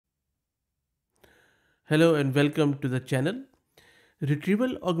Hello and welcome to the channel.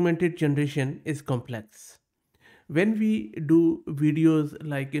 Retrieval augmented generation is complex. When we do videos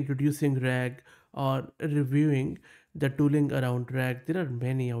like introducing RAG or reviewing the tooling around RAG, there are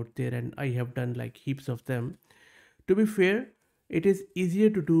many out there and I have done like heaps of them. To be fair, it is easier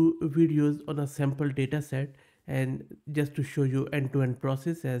to do videos on a sample data set and just to show you end-to-end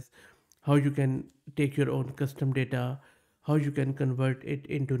process as how you can take your own custom data, how you can convert it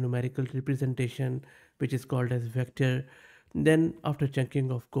into numerical representation, which is called as vector. Then after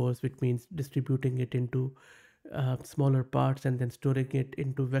chunking, of course, which means distributing it into smaller parts and then storing it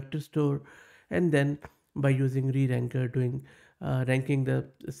into vector store, and then by using re-ranker doing ranking the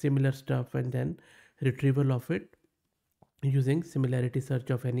similar stuff and then retrieval of it using similarity search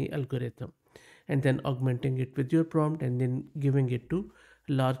of any algorithm, and then augmenting it with your prompt and then giving it to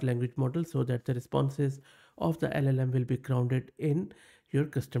large language model so that the responses of the LLM will be grounded in your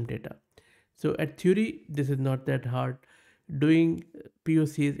custom data. So at theory this is not that hard. Doing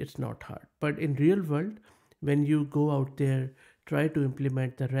POCs, it's not hard, but in real world, when you go out there try to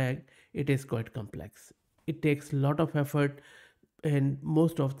implement the RAG, it is quite complex. It takes a lot of effort, and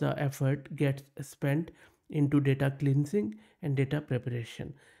most of the effort gets spent into data cleansing and data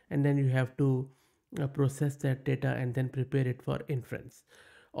preparation, and then you have to process that data and then prepare it for inference.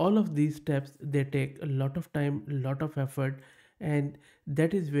 All of these steps, they take a lot of time, a lot of effort, and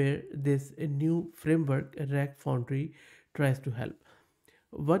that is where this new framework RAG Foundry tries to help.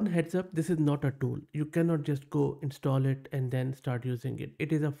 One heads up, this is not a tool. You cannot just go install it and then start using it.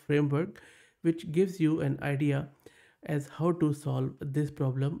 It is a framework which gives you an idea as how to solve this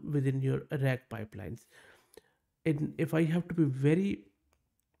problem within your RAG pipelines. And if I have to be very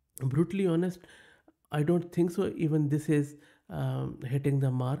brutally honest, I don't think so. Even this is hitting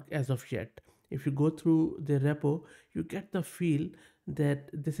the mark as of yet. If you go through the repo, you get the feel that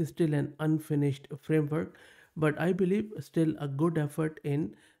this is still an unfinished framework, but I believe still a good effort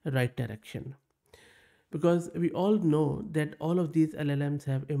in right direction. Because we all know that all of these LLMs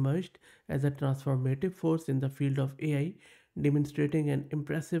have emerged as a transformative force in the field of AI, demonstrating an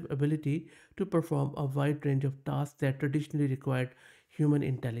impressive ability to perform a wide range of tasks that traditionally required human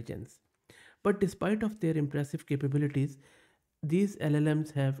intelligence. But despite of their impressive capabilities, these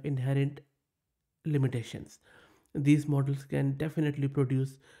LLMs have inherent limitations. These models can definitely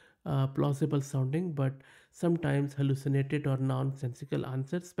produce plausible sounding but sometimes hallucinated or nonsensical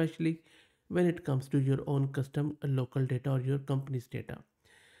answers, especially when it comes to your own custom local data or your company's data.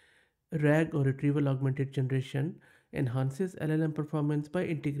 RAG or retrieval augmented generation enhances LLM performance by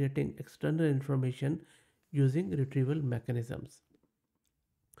integrating external information using retrieval mechanisms.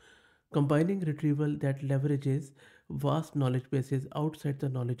 Combining retrieval that leverages vast knowledge bases outside the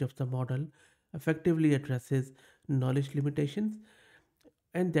knowledge of the model effectively addresses knowledge limitations,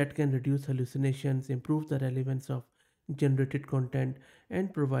 and that can reduce hallucinations, improve the relevance of generated content,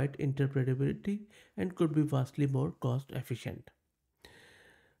 and provide interpretability, and could be vastly more cost efficient.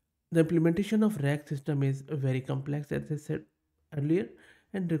 The implementation of RAG system is very complex, as I said earlier,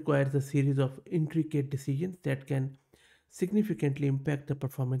 and requires a series of intricate decisions that can significantly impact the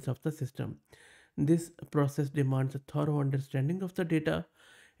performance of the system. This process demands a thorough understanding of the data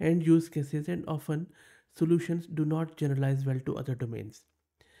and use cases, and often solutions do not generalize well to other domains.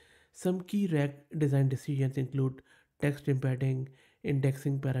 Some key RAG design decisions include text embedding,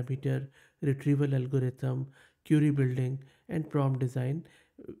 indexing parameter, retrieval algorithm, query building, and prompt design,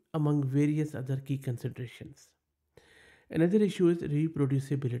 among various other key considerations. Another issue is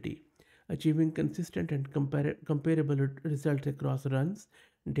reproducibility. Achieving consistent and comparable results across runs,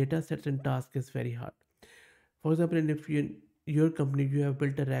 datasets, and tasks is very hard. For example, if you, in your company you have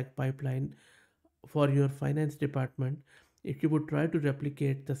built a RAG pipeline for your finance department, if you would try to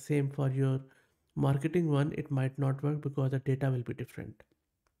replicate the same for your marketing one, it might not work because the data will be different.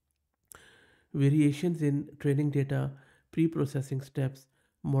 Variations in training data, pre-processing steps,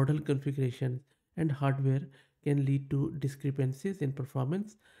 model configuration, and hardware can lead to discrepancies in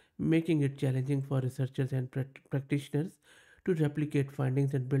performance, making it challenging for researchers and practitioners to replicate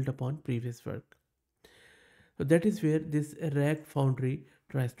findings and build upon previous work. So that is where this RAG Foundry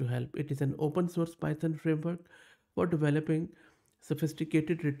tries to help. It is an open source Python framework for developing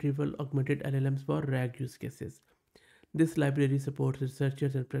sophisticated retrieval augmented LLMs for RAG use cases. This library supports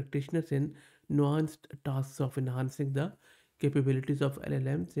researchers and practitioners in nuanced tasks of enhancing the capabilities of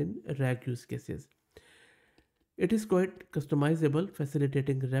LLMs in RAG use cases. It is quite customizable,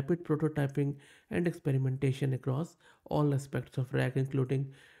 facilitating rapid prototyping and experimentation across all aspects of RAG,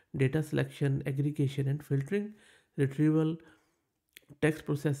 including data selection, aggregation and filtering, retrieval, text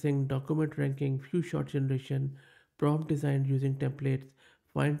processing, document ranking, few shot generation, prompt design using templates,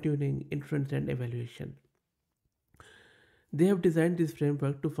 fine tuning, inference, and evaluation. They have designed this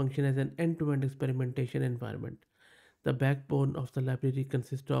framework to function as an end to end experimentation environment. The backbone of the library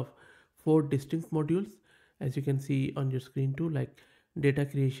consists of four distinct modules, as you can see on your screen too, like data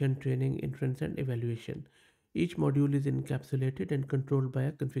creation, training, inference, and evaluation. Each module is encapsulated and controlled by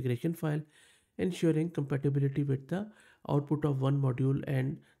a configuration file, ensuring compatibility with the output of one module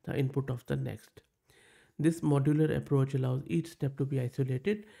and the input of the next. This modular approach allows each step to be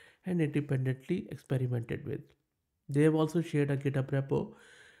isolated and independently experimented with. They have also shared a GitHub repo,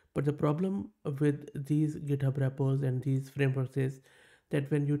 but the problem with these GitHub repos and these frameworks is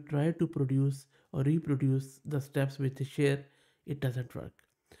that when you try to produce or reproduce the steps which they share, it doesn't work.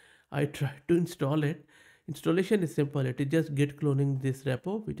 I tried to install it. Installation is simple. It is just git cloning this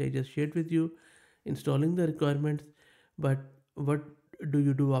repo, which I just shared with you, installing the requirements. But what do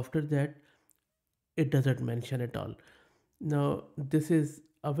you do after that? It doesn't mention at all. Now, this is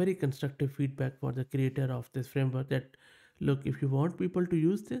a very constructive feedback for the creator of this framework that look, if you want people to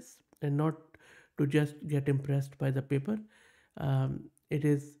use this and not to just get impressed by the paper, it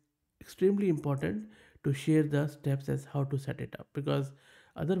is extremely important to share the steps as how to set it up because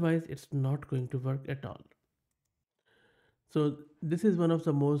otherwise it's not going to work at all. So this is one of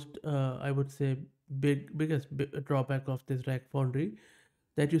the most, I would say, biggest drawback of this RAG Foundry,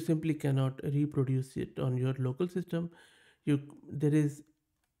 that you simply cannot reproduce it on your local system. There is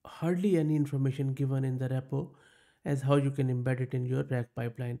hardly any information given in the repo as how you can embed it in your RAG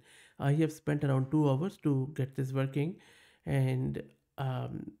pipeline. I have spent around 2 hours to get this working, and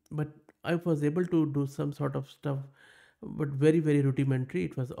but I was able to do some sort of stuff, but very rudimentary.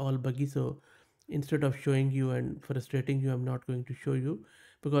 It was all buggy, so instead of showing you and frustrating you, I'm not going to show you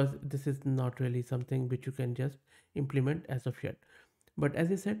because this is not really something which you can just implement as of yet. But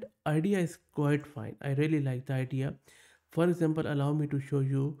as I said, idea is quite fine. I really like the idea. For example, allow me to show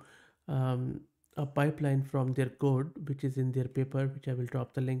you a pipeline from their code, which is in their paper, which I will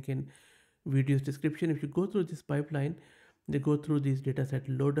drop the link in video's description. If you go through this pipeline, they go through these dataset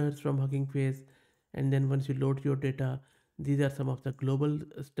loaders from Hugging Face, and then once you load your data, these are some of the global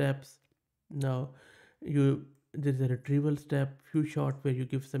steps. Now, you there's a retrieval step, few short where you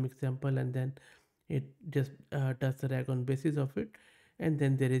give some example, and then it just does the RAG on basis of it, and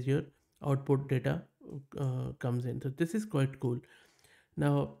then there is your output data comes in. So this is quite cool.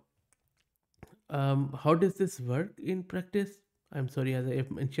 Now, how does this work in practice? I'm sorry, as I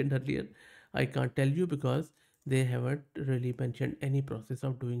have mentioned earlier, I can't tell you because they haven't really mentioned any process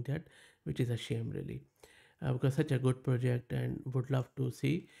of doing that, which is a shame, really, because such a good project and would love to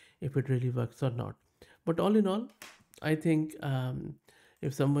see if it really works or not. But all in all, I think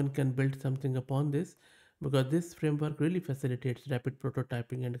if someone can build something upon this, because this framework really facilitates rapid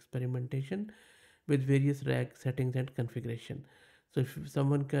prototyping and experimentation with various RAG settings and configuration. So if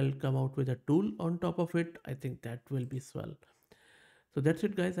someone can come out with a tool on top of it, I think that will be swell. So that's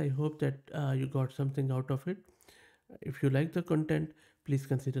it, guys. I hope that you got something out of it. If you like the content, please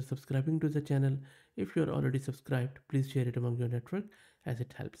consider subscribing to the channel. If you're already subscribed, please share it among your network as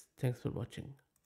it helps. Thanks for watching.